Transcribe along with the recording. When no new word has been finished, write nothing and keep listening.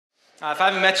If I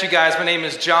haven't met you guys, my name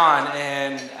is John,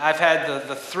 and I've had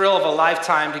the thrill of a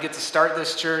lifetime to get to start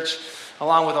this church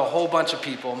along with a whole bunch of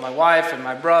people, my wife and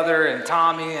my brother and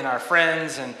Tommy and our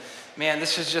friends, and man,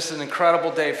 this is just an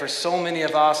incredible day for so many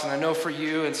of us, and I know for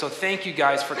you, and so thank you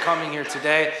guys for coming here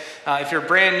today. If you're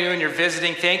brand new and you're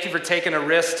visiting, thank you for taking a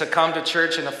risk to come to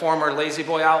church in a former Lazy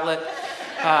Boy outlet.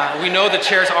 We know the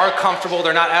chairs are comfortable.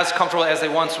 They're not as comfortable as they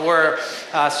once were,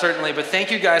 certainly, but thank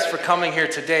you guys for coming here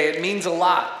today. It means a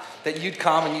lot that you'd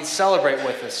come and you'd celebrate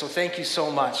with us, so thank you so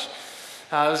much.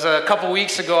 It was a couple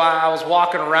weeks ago, I was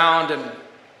walking around and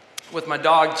with my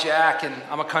dog Jack, and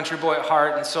I'm a country boy at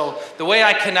heart, and so the way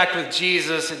I connect with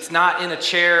Jesus, it's not in a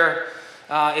chair,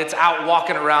 it's out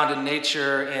walking around in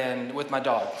nature and with my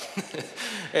dog.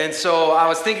 And so I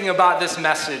was thinking about this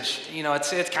message. You know,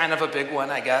 it's kind of a big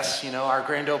one, I guess, you know, our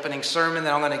grand opening sermon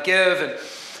that I'm going to give, and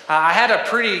I had a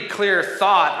pretty clear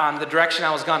thought on the direction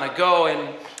I was going to go, and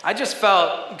I just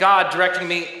felt God directing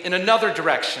me in another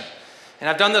direction. And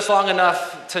I've done this long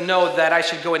enough to know that I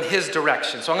should go in His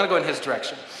direction. So I'm going to go in His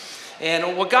direction.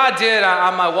 And what God did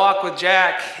on my walk with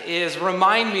Jack is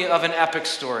remind me of an epic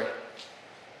story.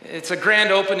 It's a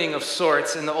grand opening of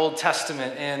sorts in the Old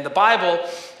Testament. And the Bible,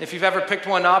 if you've ever picked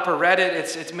one up or read it,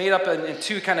 it's made up in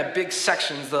two kind of big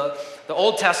sections. The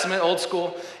Old Testament, old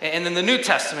school, and then the New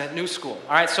Testament, new school.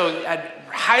 All right, so I'd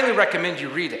highly recommend you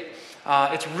read it.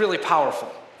 It's really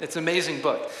powerful. It's an amazing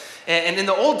book. And in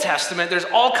the Old Testament, there's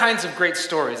all kinds of great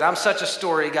stories. I'm such a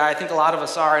story guy. I think a lot of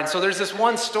us are. And so there's this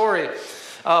one story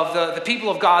of the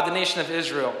people of God, the nation of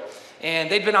Israel.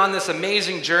 And they'd been on this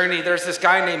amazing journey. There's this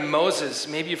guy named Moses.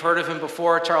 Maybe you've heard of him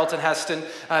before, Charlton Heston.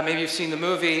 Maybe you've seen the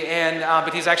movie.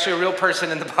 But he's actually a real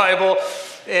person in the Bible.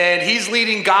 And he's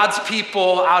leading God's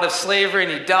people out of slavery,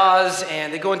 and he does.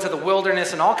 And they go into the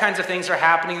wilderness, and all kinds of things are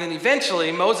happening. And then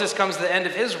eventually, Moses comes to the end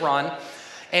of his run,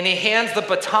 and he hands the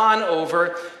baton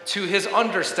over to his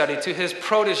understudy, to his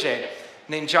protege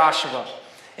named Joshua.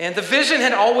 And the vision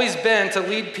had always been to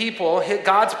lead people,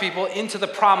 God's people, into the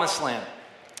promised land.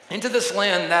 Into this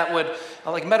land that would,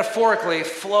 like metaphorically,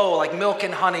 flow like milk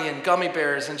and honey and gummy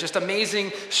bears and just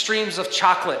amazing streams of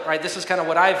chocolate, right? This is kind of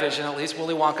what I vision, at least,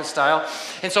 Willy Wonka style.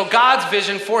 And so God's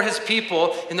vision for his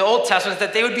people in the Old Testament is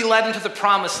that they would be led into the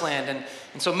promised land.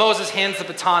 And so Moses hands the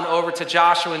baton over to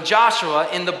Joshua. And Joshua,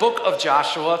 in the book of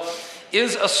Joshua,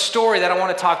 is a story that I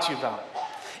want to talk to you about.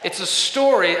 It's a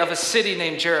story of a city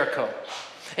named Jericho.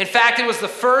 In fact, it was the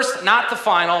first, not the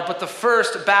final, but the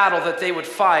first battle that they would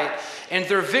fight. And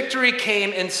their victory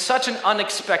came in such an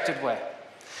unexpected way.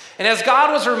 And as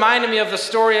God was reminding me of the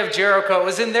story of Jericho, it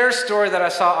was in their story that I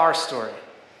saw our story.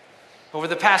 Over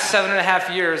the past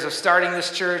 7.5 years of starting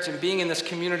this church and being in this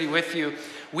community with you,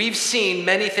 we've seen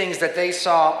many things that they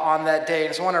saw on that day.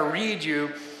 And so I want to read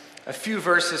you a few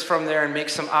verses from there and make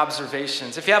some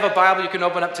observations. If you have a Bible, you can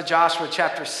open up to Joshua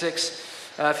chapter 6.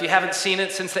 If you haven't seen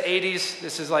it since the 80s,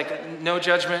 this is like no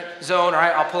judgment zone. All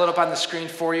right, I'll pull it up on the screen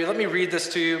for you. Let me read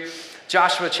this to you.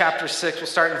 Joshua chapter 6, we'll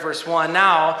start in verse 1.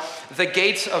 Now, the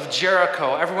gates of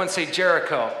Jericho, everyone say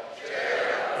Jericho.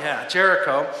 Jericho. Yeah,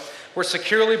 Jericho, were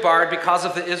securely barred because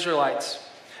of the Israelites.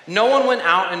 No one went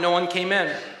out and no one came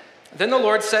in. Then the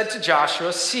Lord said to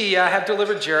Joshua, "See, I have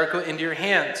delivered Jericho into your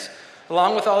hands,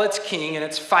 along with all its king and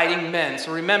its fighting men."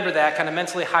 So remember that, kind of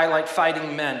mentally highlight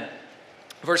fighting men.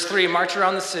 Verse 3, march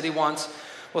around the city once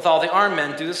with all the armed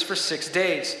men. Do this for 6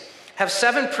 days. Have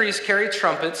 7 priests carry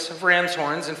trumpets of ram's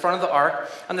horns in front of the ark.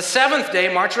 On the 7th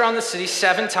day, march around the city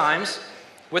 7 times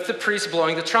with the priests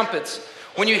blowing the trumpets.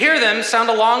 When you hear them, sound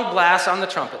a long blast on the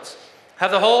trumpets.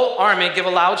 Have the whole army give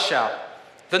a loud shout.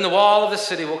 Then the wall of the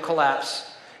city will collapse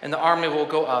and the army will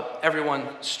go up, everyone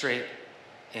straight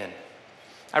in.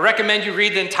 I recommend you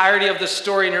read the entirety of this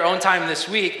story in your own time this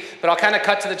week, but I'll kind of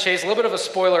cut to the chase. A little bit of a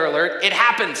spoiler alert. It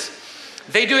happens.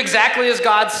 They do exactly as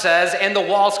God says, and the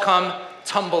walls come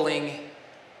tumbling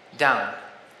down.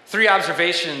 3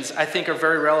 observations I think are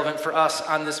very relevant for us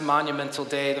on this monumental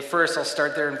day. The first, I'll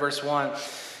start there in verse 1.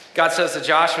 God says to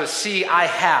Joshua, see, I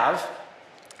have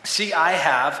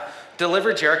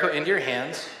delivered Jericho into your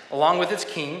hands, along with its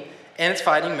king and its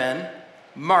fighting men.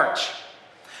 March.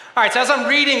 All right, so as I'm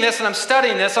reading this and I'm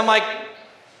studying this, I'm like,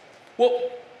 well,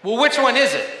 which one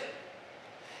is it?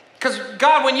 Because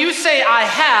God, when you say I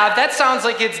have, that sounds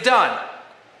like it's done.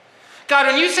 God,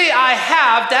 when you say I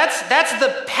have, that's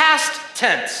the past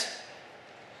tense.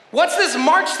 What's this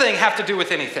march thing have to do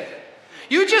with anything?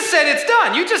 You just said it's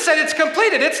done. You just said it's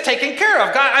completed. It's taken care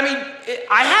of. God, I mean,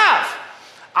 I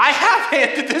have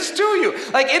handed this to you.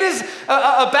 Like, it is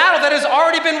a battle that has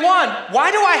already been won.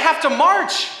 Why do I have to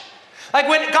march? Like,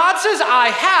 when God says I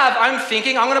have, I'm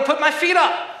thinking I'm going to put my feet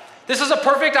up. This is a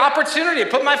perfect opportunity to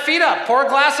put my feet up, pour a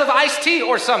glass of iced tea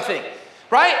or something,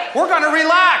 right? We're going to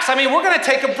relax. I mean, we're going to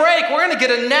take a break. We're going to get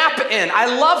a nap in.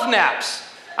 I love naps.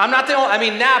 I'm not the only, I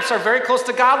mean, naps are very close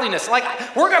to godliness. Like,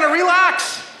 we're going to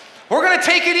relax. We're going to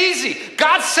take it easy.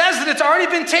 God says that it's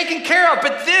already been taken care of,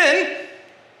 but then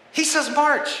he says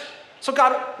march. So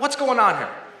God, what's going on here?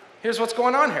 Here's what's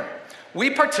going on here. We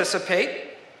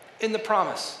participate in the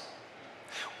promise.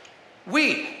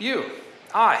 We, you,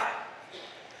 I,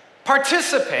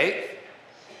 participate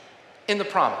in the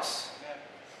promise.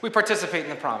 We participate in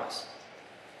the promise.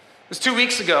 It was 2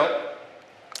 weeks ago,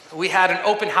 we had an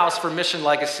open house for Mission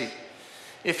Legacy.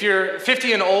 If you're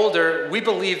 50 and older, we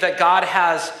believe that God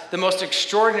has the most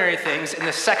extraordinary things in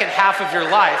the second half of your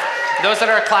life. Those that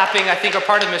are clapping, I think, are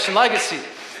part of Mission Legacy.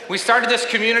 We started this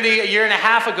community a year and a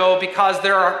half ago because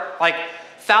there are like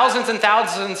thousands and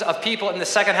thousands of people in the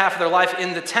second half of their life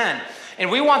in the 10. And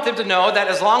we want them to know that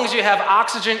as long as you have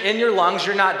oxygen in your lungs,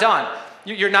 you're not done.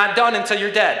 You're not done until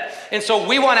you're dead. And so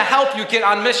we want to help you get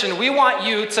on mission. We want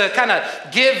you to kind of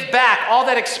give back all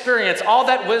that experience, all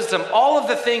that wisdom, all of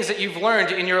the things that you've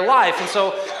learned in your life. And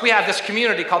so we have this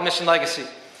community called Mission Legacy.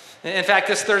 In fact,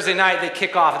 this Thursday night, they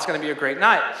kick off. It's going to be a great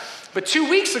night. But 2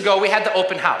 weeks ago, we had the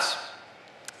open house.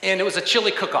 And it was a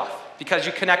chili cook-off because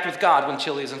you connect with God when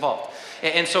chili is involved.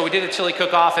 And so we did a chili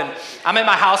cook-off, and I'm at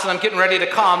my house, and I'm getting ready to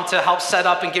come to help set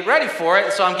up and get ready for it.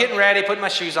 And so I'm getting ready, putting my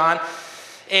shoes on.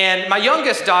 And my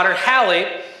youngest daughter, Hallie,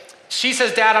 she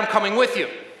says, Dad, I'm coming with you.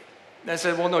 And I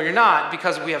said, well, no, you're not,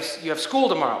 because you have school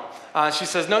tomorrow. She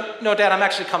says, no, Dad, I'm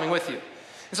actually coming with you.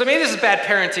 And so maybe this is bad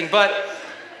parenting, but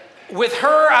with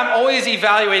her, I'm always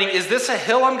evaluating, is this a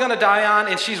hill I'm going to die on?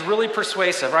 And she's really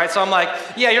persuasive, right? So I'm like,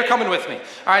 yeah, you're coming with me.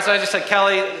 All right, so I just said,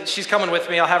 Kelly, she's coming with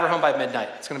me. I'll have her home by midnight.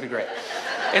 It's going to be great.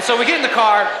 And so we get in the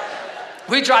car.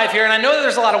 We drive here, and I know that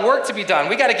there's a lot of work to be done.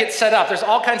 We got to get set up. There's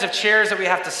all kinds of chairs that we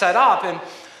have to set up. And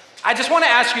I just want to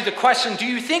ask you the question, do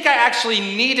you think I actually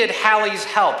needed Hallie's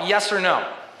help? Yes or no?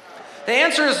 The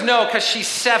answer is no, because she's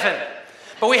 7.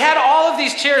 But we had all of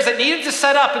these chairs that needed to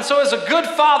set up. And so as a good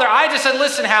father, I just said,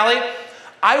 listen, Hallie,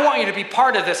 I want you to be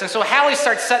part of this. And so Hallie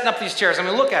starts setting up these chairs. I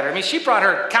mean, look at her. I mean, she brought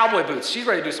her cowboy boots. She's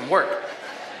ready to do some work,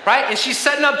 right? And she's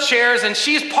setting up chairs, and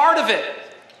she's part of it.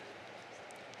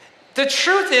 The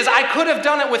truth is, I could have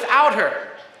done it without her.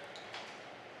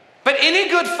 But any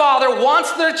good father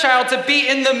wants their child to be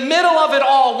in the middle of it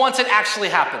all once it actually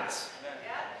happens.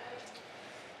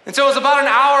 And so it was about an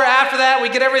hour after that, we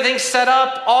get everything set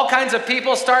up, all kinds of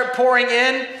people start pouring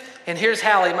in, and here's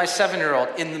Hallie, my 7-year-old,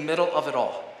 in the middle of it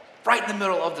all. Right in the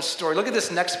middle of the story. Look at this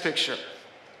next picture.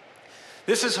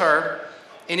 This is her,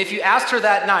 and if you asked her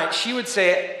that night, she would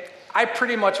say, I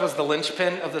pretty much was the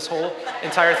linchpin of this whole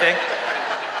entire thing.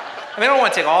 I mean, I don't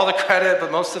want to take all the credit,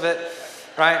 but most of it,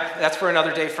 right? That's for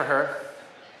another day for her.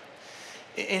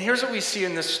 And here's what we see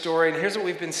in this story, and here's what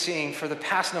we've been seeing for the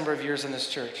past number of years in this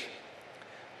church.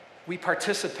 We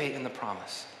participate in the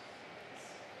promise.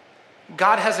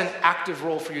 God has an active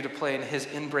role for you to play in his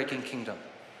inbreaking kingdom.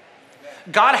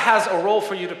 God has a role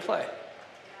for you to play.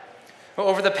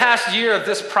 Over the past year of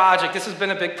this project, this has been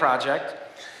a big project,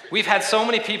 we've had so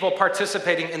many people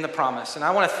participating in the promise. And I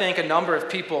want to thank a number of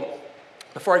people,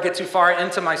 before I get too far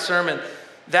into my sermon,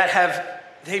 that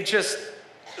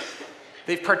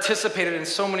they've participated in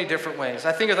so many different ways.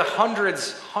 I think of the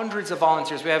hundreds of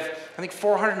volunteers. We have, I think,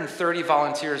 430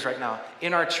 volunteers right now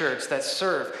in our church that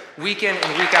serve week in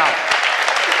and week out.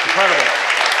 Incredible.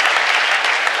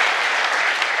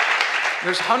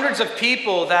 There's hundreds of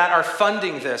people that are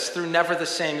funding this through Never the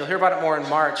Same. You'll hear about it more in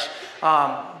March.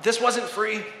 This wasn't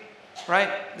free, right?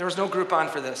 There was no Groupon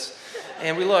for this.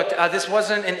 And we looked, this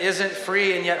wasn't and isn't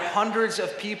free, and yet hundreds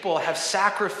of people have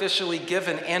sacrificially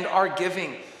given and are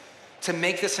giving to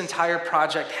make this entire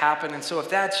project happen. And so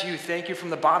if that's you, thank you from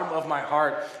the bottom of my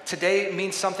heart. Today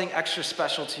means something extra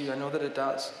special to you. I know that it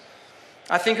does.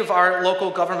 I think of our local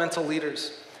governmental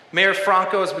leaders. Mayor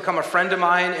Franco has become a friend of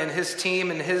mine, and his team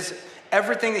and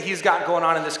everything that he's got going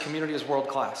on in this community is world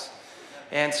class.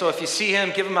 And so if you see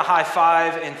him, give him a high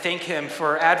five and thank him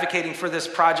for advocating for this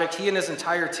project. He and his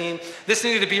entire team. This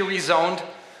needed to be rezoned.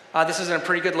 This is in a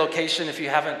pretty good location if you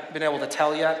haven't been able to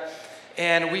tell yet.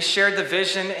 And we shared the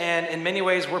vision, and in many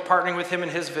ways, we're partnering with him in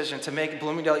his vision to make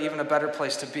Bloomingdale even a better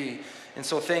place to be. And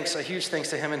so a huge thanks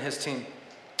to him and his team.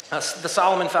 The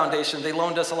Solomon Foundation, they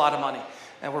loaned us a lot of money,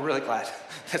 and we're really glad.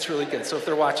 That's really good. So if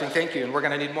they're watching, thank you, and we're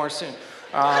going to need more soon.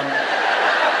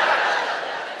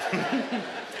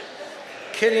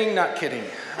 Kidding, not kidding.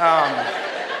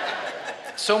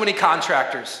 So many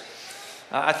contractors.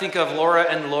 I think of Laura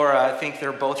and Laura. I think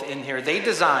they're both in here.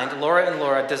 Laura and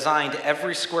Laura designed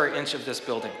every square inch of this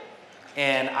building.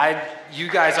 And you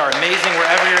guys are amazing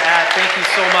wherever you're at. Thank you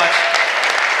so much.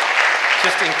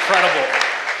 Just incredible.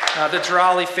 The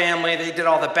Girali family, they did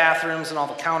all the bathrooms and all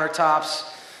the countertops.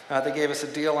 They gave us a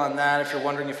deal on that if you're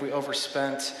wondering if we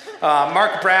overspent.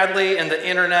 Mark Bradley and the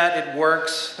internet, it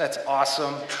works. That's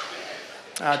awesome.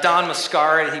 Don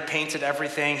Mascari, he painted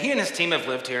everything. He and his team have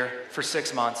lived here for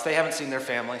 6 months. They haven't seen their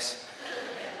families.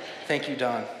 Thank you,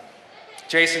 Don.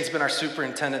 Jason's been our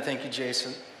superintendent. Thank you,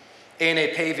 Jason.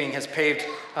 A&A Paving has paved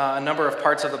a number of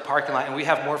parts of the parking lot, and we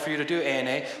have more for you to do,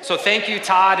 A&A. So thank you,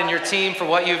 Todd, and your team for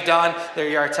what you've done. There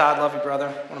you are, Todd. Love you, brother.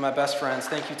 One of my best friends.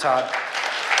 Thank you, Todd.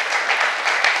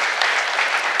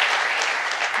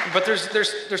 But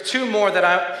there's two more that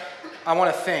I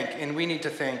want to think, and we need to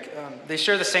think. They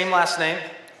share the same last name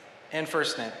and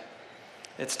first name.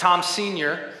 It's Tom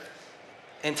Sr.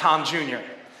 and Tom Jr.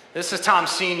 This is Tom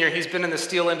Sr. He's been in the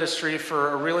steel industry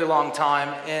for a really long time.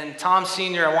 And Tom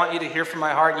Sr., I want you to hear from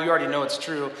my heart, and you already know it's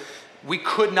true. We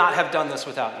could not have done this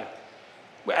without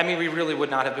you. I mean, we really would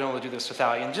not have been able to do this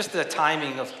without you. And just the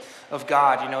timing of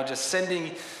God, just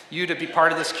sending you to be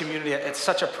part of this community at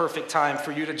such a perfect time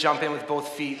for you to jump in with both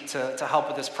feet to help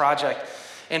with this project.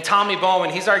 And Tommy Bowman,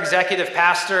 he's our executive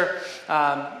pastor.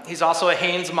 He's also a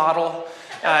Hanes model.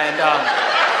 And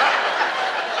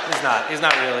he's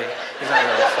not really.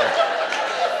 So.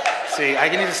 See, I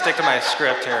need to stick to my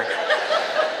script here.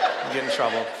 I'm getting in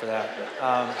trouble for that.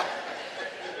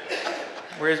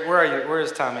 Where are you? Where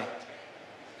is Tommy?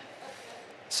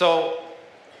 So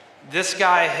this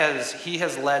guy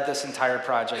has led this entire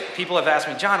project. People have asked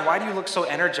me, John, why do you look so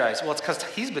energized? Well, it's because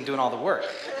he's been doing all the work.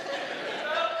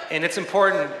 And it's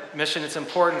important, Mission, it's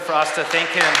important for us to thank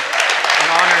him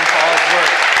and honor him for all his work.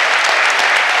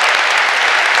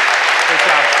 Great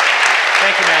job.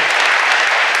 Thank you, man.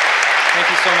 Thank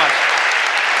you so much.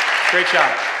 Great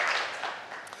job.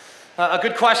 A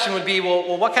good question would be,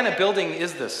 well, what kind of building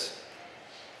is this?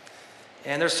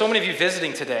 And there's so many of you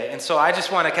visiting today, and so I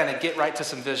just want to kind of get right to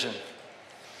some vision.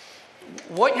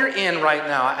 What you're in right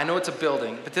now, I know it's a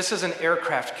building, but this is an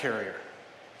aircraft carrier.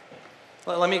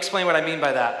 Let me explain what I mean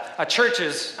by that.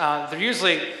 Churches, they're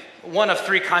usually one of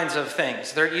three kinds of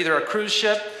things. They're either a cruise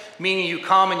ship, meaning you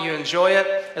come and you enjoy it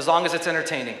as long as it's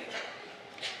entertaining.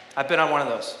 I've been on one of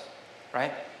those,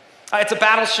 right? It's a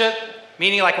battleship,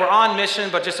 meaning like we're on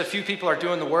mission, but just a few people are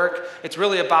doing the work. It's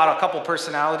really about a couple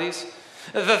personalities.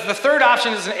 The third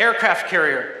option is an aircraft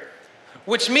carrier,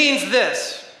 which means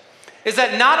this, is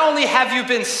that not only have you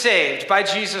been saved by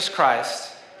Jesus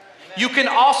Christ, you can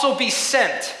also be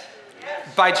sent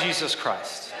by Jesus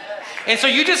Christ. And so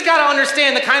you just got to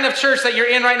understand the kind of church that you're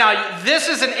in right now. This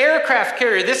is an aircraft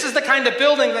carrier. This is the kind of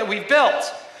building that we've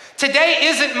built. Today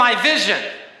isn't my vision.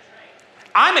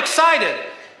 I'm excited.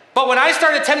 But when I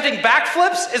start attempting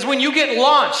backflips is when you get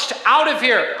launched out of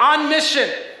here on mission,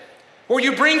 where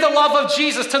you bring the love of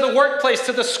Jesus to the workplace,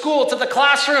 to the school, to the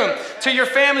classroom, to your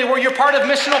family, where you're part of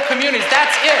missional communities.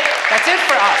 That's it. That's it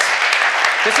for us.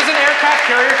 This is an aircraft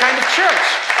carrier kind of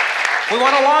church. We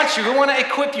want to launch you. We want to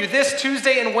equip you. This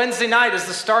Tuesday and Wednesday night is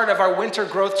the start of our winter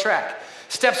growth track.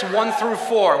 Steps 1 through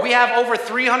 4. We have over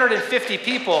 350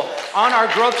 people on our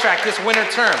growth track this winter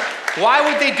term. Why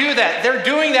would they do that? They're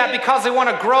doing that because they want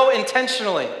to grow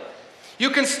intentionally. You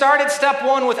can start at step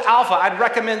 1 with Alpha. I'd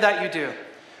recommend that you do.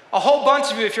 A whole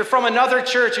bunch of you, if you're from another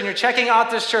church and you're checking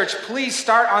out this church, please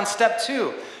start on step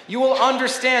 2. You will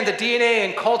understand the DNA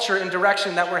and culture and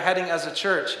direction that we're heading as a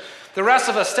church. The rest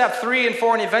of us, step 3 and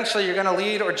 4, and eventually you're going to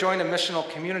lead or join a missional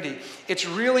community. It's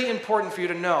really important for you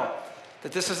to know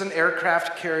that this is an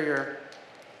aircraft carrier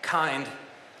kind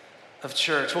of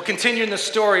church. We'll continue in the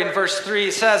story in verse 3.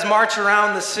 It says, march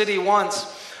around the city once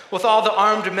with all the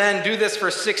armed men. Do this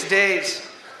for 6 days.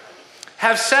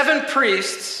 Have 7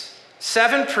 priests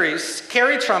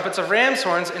carry trumpets of ram's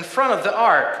horns in front of the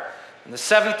ark. On the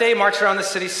 7th day, march around the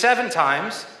city 7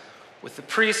 times with the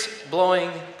priests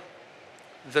blowing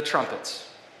the trumpets.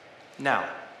 Now,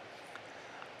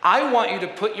 I want you to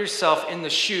put yourself in the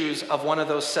shoes of one of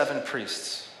those 7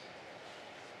 priests.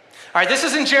 All right, this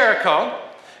is in Jericho.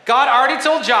 God already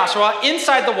told Joshua,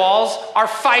 inside the walls are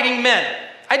fighting men.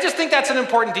 I just think that's an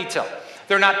important detail.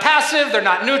 They're not passive, they're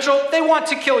not neutral, they want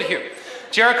to kill you.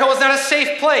 Jericho is not a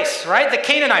safe place, right? The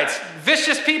Canaanites,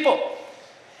 vicious people.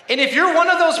 And if you're one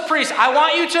of those priests, I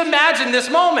want you to imagine this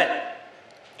moment.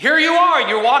 Here you are,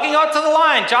 you're walking out to the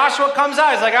line. Joshua comes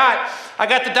out, he's like, all right, I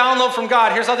got the download from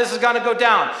God. Here's how this is going to go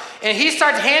down. And he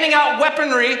starts handing out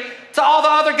weaponry to all the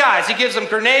other guys. He gives them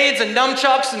grenades and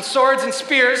nunchucks and swords and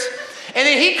spears. And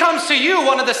then he comes to you,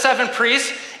 one of the 7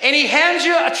 priests, and he hands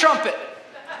you a trumpet.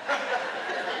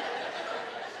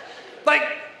 Like,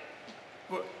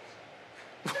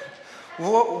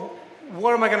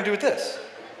 what am I going to do with this?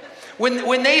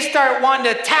 When they start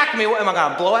wanting to attack me, what, am I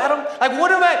going to blow at them? Like,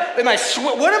 what am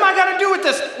I going to do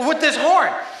with this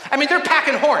horn? I mean, they're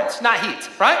packing horns, not heat,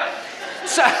 right?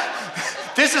 So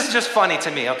this is just funny to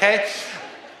me, okay?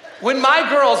 When my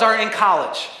girls are in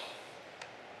college,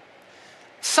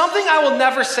 something I will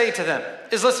never say to them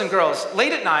is, listen, girls,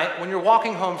 late at night, when you're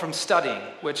walking home from studying,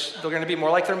 which they're going to be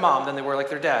more like their mom than they were like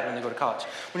their dad when they go to college.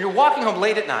 When you're walking home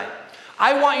late at night,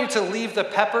 I want you to leave the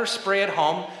pepper spray at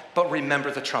home, but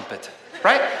remember the trumpet,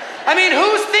 right? I mean,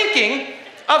 who's thinking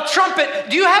of trumpet?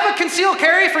 Do you have a concealed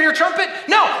carry for your trumpet?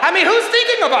 No. I mean, who's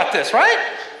thinking about this, right?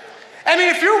 I mean,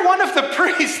 if you're one of the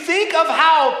priests, think of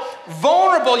how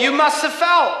vulnerable you must have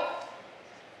felt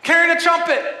carrying a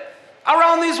trumpet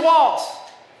around these walls.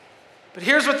 But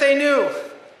here's what they knew.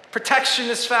 Protection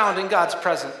is found in God's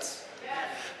presence.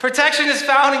 Protection is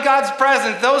found in God's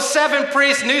presence. Those 7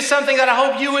 priests knew something that I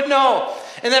hope you would know,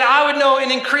 and that I would know in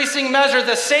increasing measure.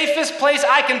 The safest place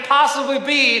I can possibly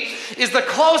be is the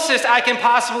closest I can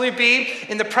possibly be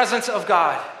in the presence of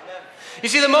God. You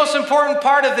see, the most important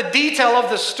part of the detail of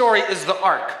the story is the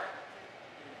ark.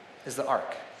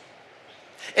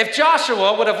 If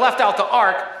Joshua would have left out the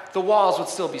ark, the walls would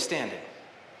still be standing.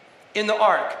 In the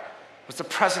ark was the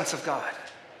presence of God.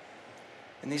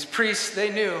 And these priests,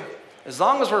 they knew, as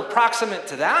long as we're proximate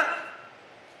to that,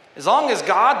 as long as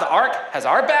God, the ark, has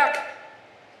our back,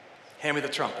 hand me the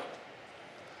trumpet.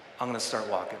 I'm going to start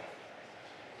walking.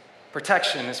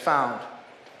 Protection is found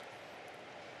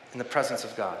in the presence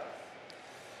of God.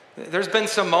 There's been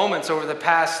some moments over the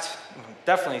past,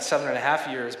 definitely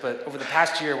 7.5 years, but over the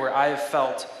past year where I have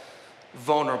felt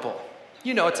vulnerable.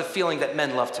 You know, it's a feeling that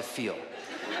men love to feel.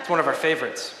 It's one of our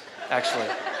favorites, actually.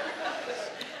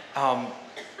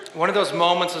 One of those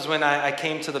moments was when I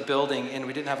came to the building and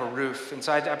we didn't have a roof. And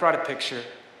so I brought a picture.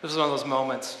 This was one of those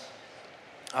moments.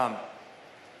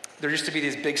 There used to be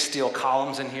these big steel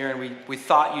columns in here, and we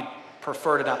thought you'd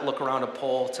prefer to not look around a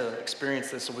pole to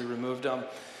experience this, so we removed them.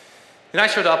 And I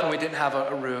showed up and we didn't have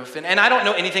a roof. And I don't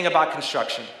know anything about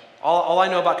construction. All I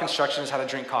know about construction is how to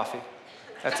drink coffee.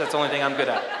 That's the only thing I'm good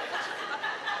at.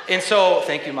 And so,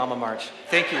 thank you, Mama March.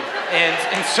 Thank you.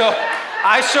 And so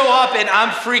I show up and I'm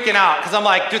freaking out because I'm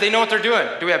like, do they know what they're doing?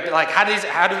 Do we have, like,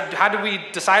 how do we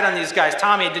decide on these guys?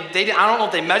 Tommy, I don't know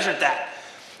if they measured that.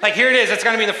 Like, here it is. It's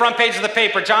going to be in the front page of the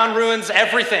paper. John ruins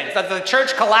everything. The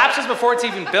church collapses before it's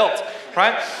even built,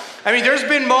 right? I mean, there's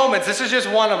been moments. This is just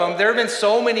one of them. There have been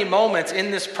so many moments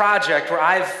in this project where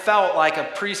I've felt like a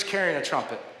priest carrying a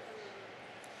trumpet.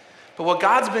 But what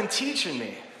God's been teaching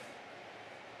me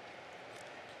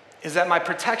is that my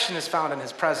protection is found in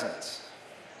his presence.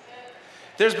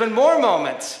 There's been more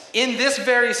moments in this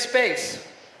very space,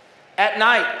 at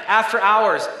night, after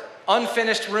hours,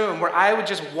 unfinished room, where I would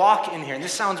just walk in here. And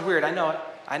this sounds weird, I know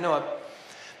it.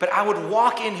 But I would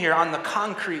walk in here on the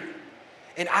concrete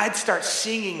and I'd start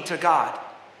singing to God.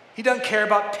 He doesn't care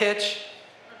about pitch.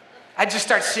 I'd just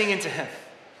start singing to him.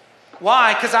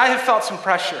 Why? Because I have felt some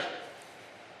pressure.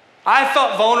 I have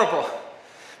felt vulnerable.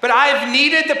 But I have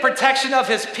needed the protection of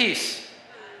his peace.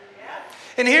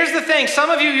 And here's the thing. Some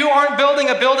of you aren't building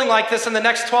a building like this in the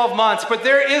next 12 months, but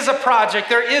there is a project,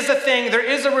 there is a thing, there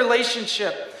is a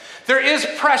relationship, there is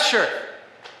pressure.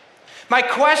 My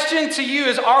question to you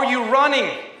is, are you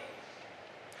running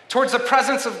towards the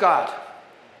presence of God?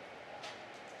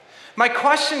 My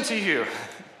question to you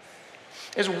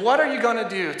is, what are you going to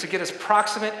do to get as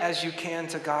proximate as you can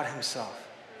to God himself?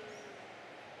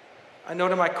 I know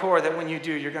to my core that when you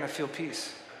do, you're going to feel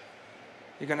peace.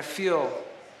 You're going to feel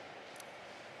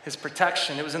his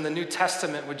protection. It was in the New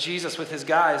Testament with Jesus, with his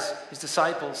guys, his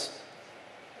disciples.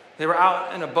 They were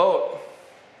out in a boat,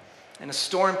 and a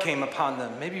storm came upon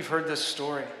them. Maybe you've heard this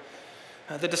story.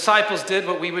 The disciples did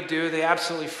what we would do. They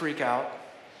absolutely freak out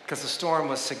because the storm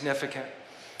was significant.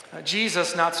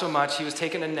 Jesus, not so much. He was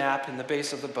taking a nap in the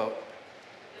base of the boat.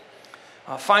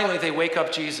 Finally, they wake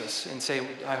up Jesus and say,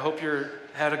 I hope you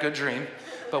had a good dream,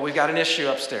 but we've got an issue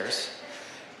upstairs.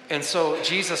 And so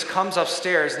Jesus comes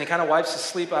upstairs and he kind of wipes the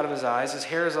sleep out of his eyes. His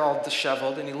hair is all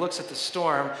disheveled, and he looks at the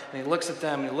storm, and he looks at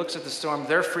them, and he looks at the storm.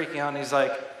 They're freaking out, and he's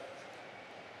like,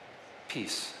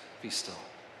 peace, be still.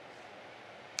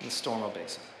 And the storm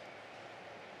obeys him.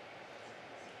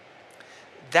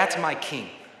 That's my king.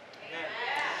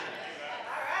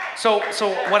 So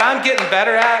what I'm getting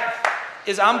better at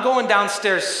is I'm going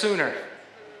downstairs sooner.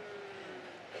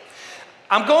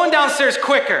 I'm going downstairs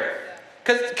quicker.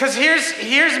 Because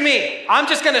here's me. I'm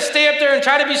just going to stay up there and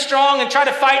try to be strong and try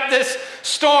to fight this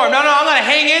storm. No, I'm going to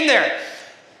hang in there.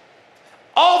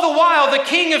 All the while, the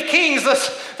King of Kings,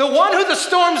 the one who the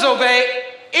storms obey,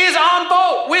 is on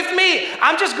boat with me.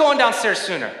 I'm just going downstairs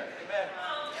sooner.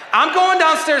 I'm going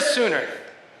downstairs sooner. And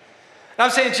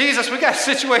I'm saying, Jesus, we got a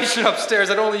situation upstairs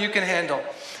that only you can handle.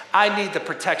 I need the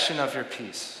protection of your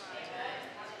peace.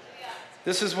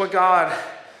 This is what God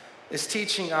is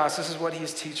teaching us. This is what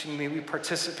he's teaching me. We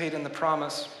participate in the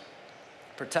promise.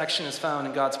 Protection is found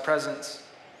in God's presence.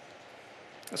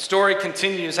 The story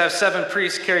continues. Have 7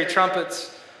 priests carry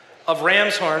trumpets of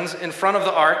ram's horns in front of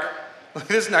the ark. Look at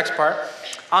this next part.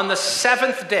 On the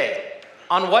 7th day.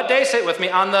 On what day? Say it with me.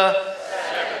 On the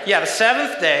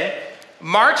 7th day.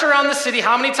 March around the city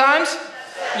how many times?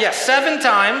 7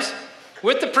 times.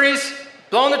 With the priests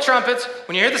blowing the trumpets.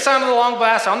 When you hear the sound of the long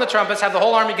blast on the trumpets, have the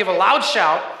whole army give a loud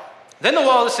shout. Then the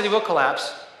wall of the city will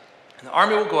collapse. And the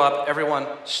army will go up, everyone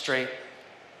straight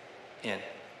in.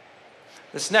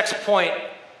 This next point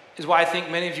is why I think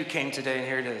many of you came today, and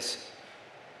here it is.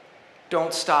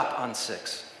 Don't stop on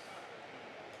 6.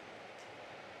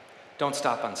 Don't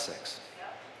stop on 6.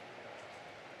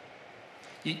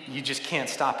 You just can't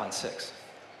stop on 6.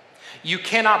 You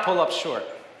cannot pull up short.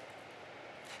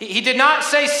 He did not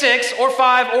say 6 or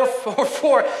 5 or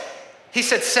 4. He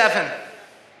said 7.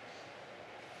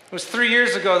 It was 3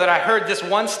 years ago that I heard this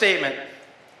one statement,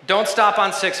 don't stop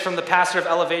on 6, from the pastor of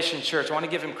Elevation Church. I want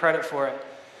to give him credit for it.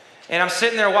 And I'm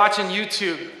sitting there watching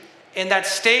YouTube, and that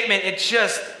statement, it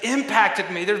just impacted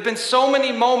me. There have been so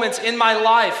many moments in my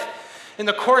life in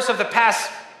the course of the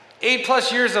past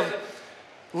 8+ years of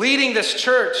leading this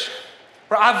church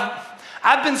where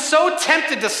I've been so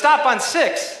tempted to stop on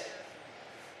 6.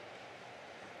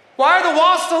 Why are the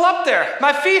walls still up there?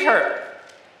 My feet hurt.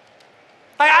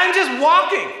 I'm just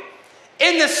walking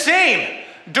in the same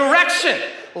direction,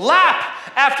 lap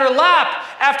after lap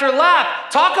after lap.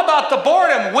 Talk about the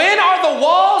boredom. When are the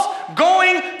walls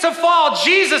going to fall?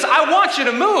 Jesus, I want you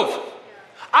to move.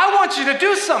 I want you to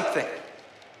do something.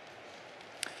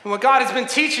 And what God has been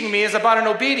teaching me is about an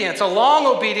obedience, a long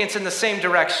obedience in the same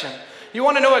direction. You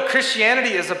want to know what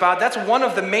Christianity is about? That's one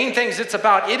of the main things it's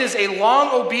about. It is a long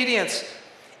obedience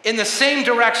in the same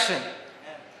direction.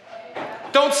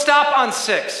 Don't stop on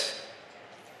 6.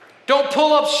 Don't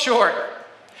pull up short.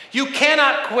 You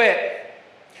cannot quit.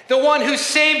 The one who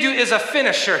saved you is a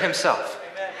finisher himself.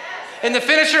 And the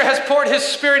finisher has poured his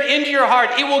spirit into your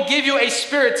heart. It will give you a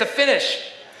spirit to finish,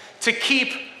 to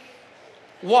keep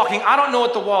walking. I don't know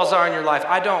what the walls are in your life.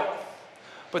 I don't.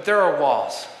 But there are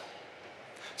walls.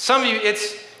 Some of you,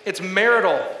 it's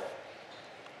marital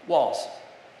walls.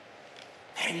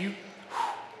 Man,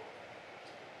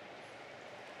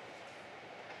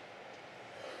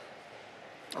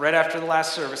 right after the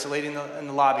last service, a lady in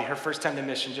the lobby, her first time to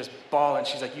mission, just bawling.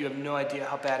 She's like, you have no idea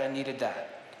how bad I needed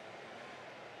that.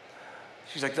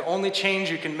 She's like, the only change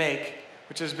you can make,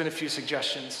 which there's been a few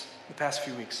suggestions the past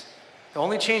few weeks, the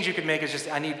only change you can make is just,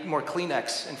 I need more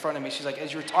Kleenex in front of me. She's like,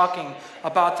 as you were talking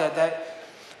about that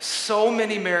so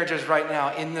many marriages right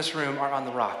now in this room are on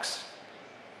the rocks.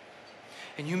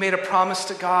 And you made a promise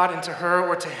to God and to her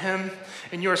or to him,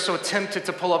 and you are so tempted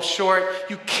to pull up short.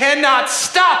 You cannot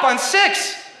stop on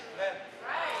 6.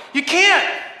 You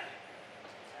can't.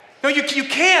 No, you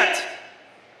can't.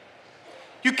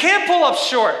 You can't pull up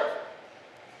short.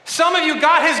 Some of you,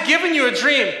 God has given you a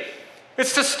dream.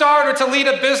 It's to start or to lead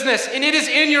a business, and it is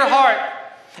in your heart.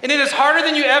 And it is harder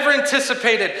than you ever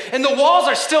anticipated. And the walls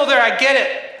are still there. I get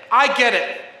it. I get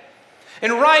it.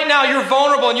 And right now you're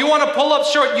vulnerable and you want to pull up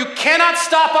short. You cannot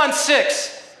stop on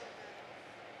 6.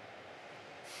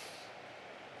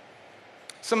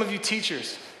 Some of you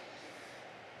teachers,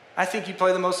 I think you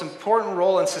play the most important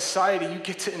role in society. You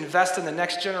get to invest in the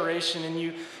next generation, and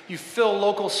you fill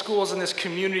local schools in this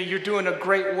community. You're doing a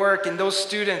great work, and those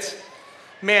students,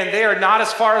 man, they are not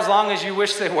as far along as you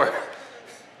wish they were.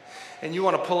 And you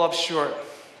want to pull up short.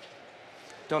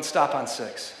 Don't stop on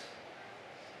 6.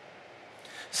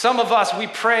 Some of us, we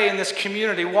pray in this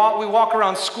community. We walk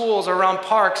around schools, around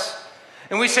parks,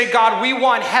 and we say, God, we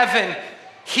want heaven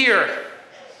here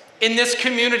in this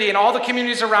community and all the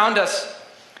communities around us.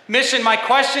 Mission, my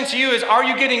question to you is, are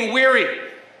you getting weary?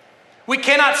 We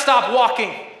cannot stop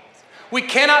walking. We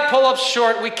cannot pull up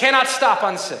short. We cannot stop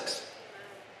on 6.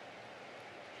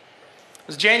 It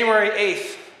was January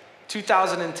 8th,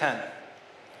 2010.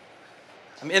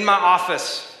 I'm in my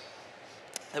office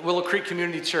at Willow Creek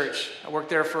Community Church. I worked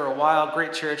there for a while,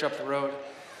 great church up the road.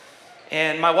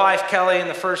 And my wife, Kelly, in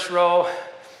the first row,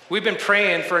 we've been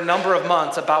praying for a number of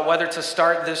months about whether to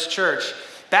start this church.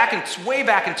 Way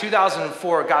back in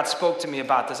 2004, God spoke to me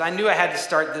about this. I knew I had to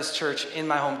start this church in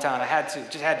my hometown.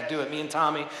 Just had to do it, me and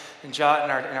Tommy and Jot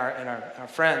and our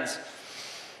friends.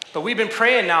 But we've been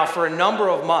praying now for a number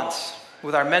of months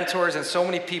with our mentors and so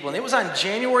many people. And it was on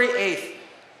January 8th,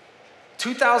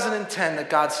 2010 that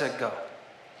God said go.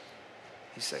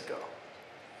 He said go.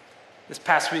 This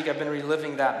past week, I've been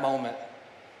reliving that moment.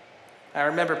 I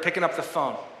remember picking up the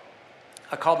phone.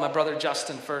 I called my brother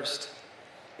Justin first.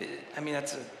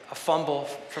 That's a fumble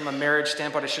from a marriage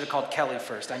standpoint. I should have called Kelly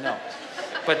first, I know.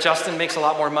 But Justin makes a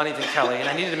lot more money than Kelly, and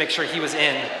I needed to make sure he was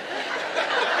in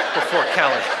before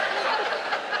Kelly.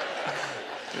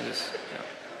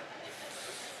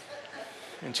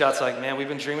 And Jot's like, man, we've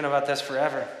been dreaming about this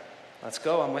forever. Let's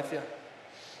go, I'm with you.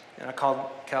 And I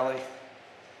called Kelly.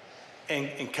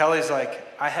 And Kelly's like,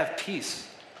 I have peace.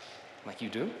 I'm like, you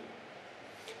do?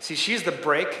 See, she's the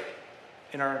brake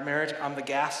in our marriage. I'm the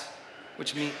gas,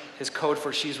 which is code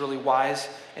for she's really wise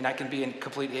and I can be a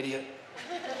complete idiot.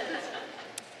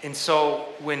 And so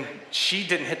when she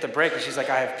didn't hit the brake and she's like,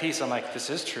 I have peace, I'm like, this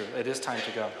is true. It is time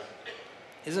to go.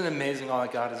 Isn't it amazing all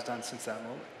that God has done since that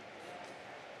moment?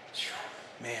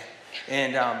 Man.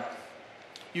 And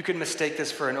you can mistake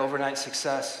this for an overnight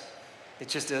success. It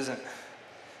just isn't.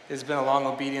 It's been a long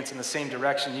obedience in the same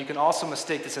direction. You can also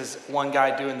mistake this as one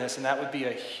guy doing this, and that would be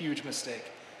a huge mistake.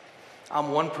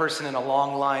 I'm one person in a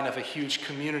long line of a huge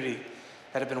community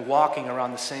that have been walking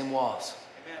around the same walls.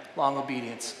 Amen. Long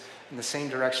obedience in the same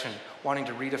direction, wanting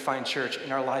to redefine church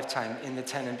in our lifetime in the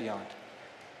 10 and beyond.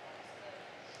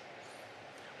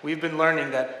 We've been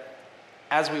learning that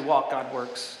as we walk, God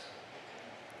works.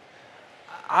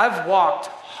 I've walked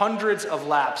hundreds of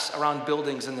laps around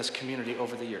buildings in this community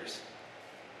over the years.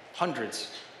 Hundreds.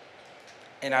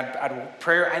 And I'd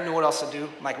pray, I know what else to do.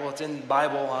 I'm like, well, it's in the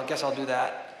Bible, I guess I'll do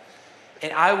that.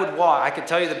 And I would walk, I could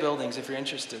tell you the buildings if you're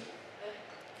interested.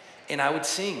 And I would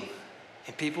sing.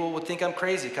 And people would think I'm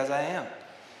crazy because I am.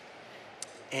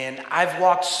 And I've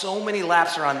walked so many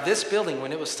laps around this building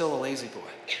when it was still a lazy boy.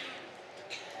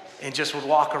 And just would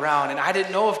walk around. And I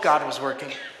didn't know if God was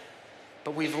working.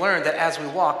 But we've learned that as we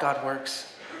walk, God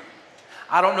works.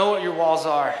 I don't know what your walls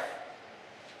are.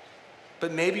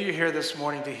 But maybe you're here this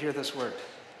morning to hear this word.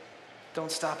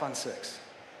 Don't stop on 6.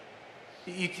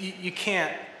 You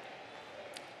can't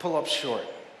pull up short.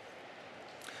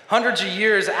 Hundreds of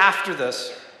years after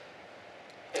this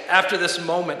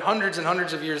moment, hundreds and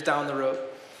hundreds of years down the road,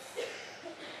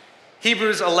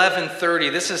 Hebrews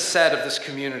 11:30, this is said of this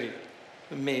community.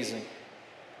 Amazing.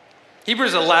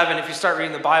 Hebrews 11, if you start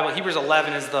reading the Bible, Hebrews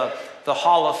 11 is the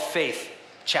Hall of Faith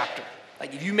chapter.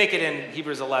 Like if you make it in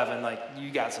Hebrews 11, like you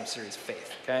got some serious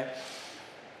faith, okay?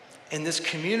 And this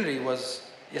community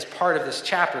is part of this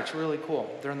chapter. It's really cool.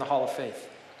 They're in the Hall of Faith.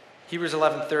 Hebrews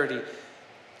 11:30,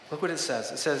 look what it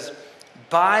says. It says,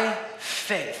 by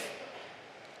faith,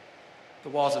 the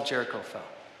walls of Jericho fell.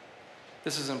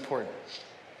 This is important.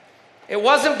 It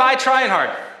wasn't by trying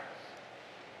hard.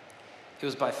 It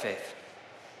was by faith.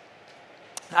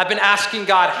 I've been asking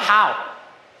God, how?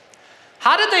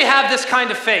 How did they have this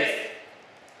kind of faith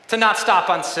to not stop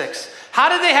on 6? How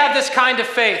did they have this kind of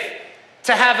faith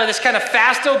to have this kind of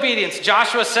fast obedience?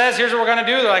 Joshua says, here's what we're going to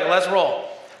do. They're like, let's roll.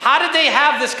 How did they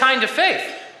have this kind of faith?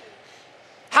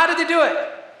 How did they do it?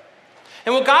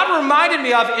 And what God reminded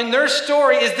me of in their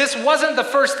story is this wasn't the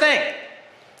first thing.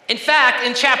 In fact,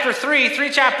 in chapter 3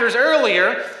 chapters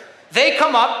earlier, they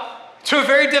come up to a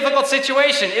very difficult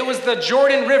situation. It was the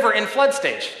Jordan River in flood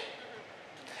stage.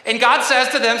 And God says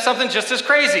to them something just as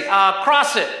crazy.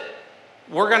 Cross it.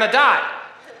 We're going to die.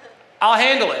 I'll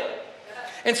handle it.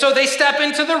 And so they step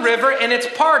into the river and it's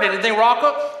parted and they walk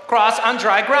across on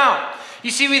dry ground.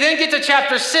 You see, we then get to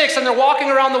chapter 6 and they're walking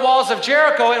around the walls of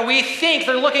Jericho and we think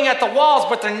they're looking at the walls,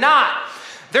 but they're not.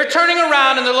 They're turning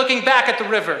around and they're looking back at the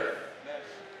river.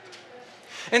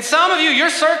 And some of you, you're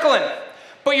circling,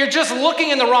 but you're just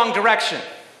looking in the wrong direction.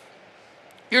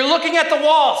 You're looking at the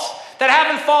walls that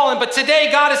haven't fallen, but today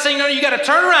God is saying, no, you got to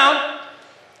turn around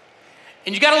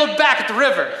and you got to look back at the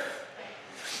river.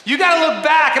 You got to look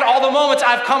back at all the moments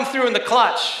I've come through in the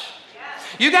clutch.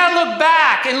 You got to look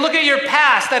back and look at your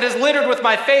past that is littered with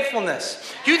my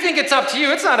faithfulness. You think it's up to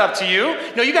you. It's not up to you.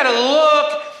 No, you got to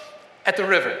look at the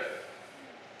river.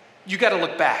 You got to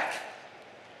look back.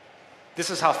 This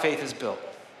is how faith is built.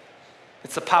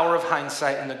 It's the power of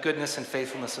hindsight and the goodness and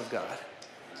faithfulness of God.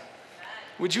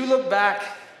 Would you look back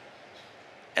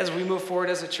as we move forward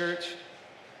as a church?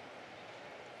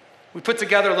 We put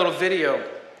together a little video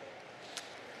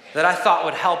that I thought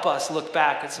would help us look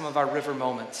back at some of our river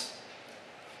moments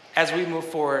as we move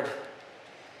forward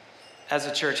as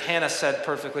a church. Hannah said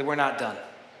perfectly, we're not done.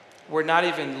 We're not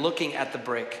even looking at the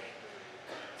brake.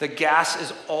 The gas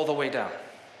is all the way down.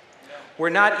 We're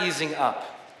not easing up.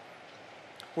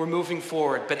 We're moving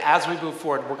forward, but as we move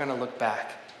forward, we're going to look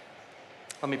back.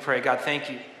 Let me pray. God,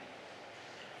 thank you.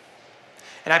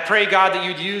 And I pray, God, that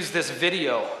you'd use this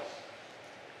video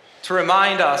to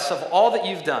remind us of all that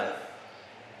you've done,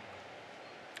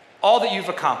 all that you've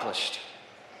accomplished.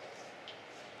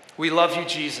 We love you,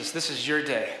 Jesus. This is your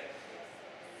day.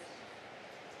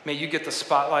 May you get the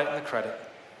spotlight and the credit.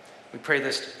 We pray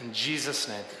this in Jesus'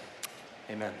 name.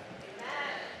 Amen.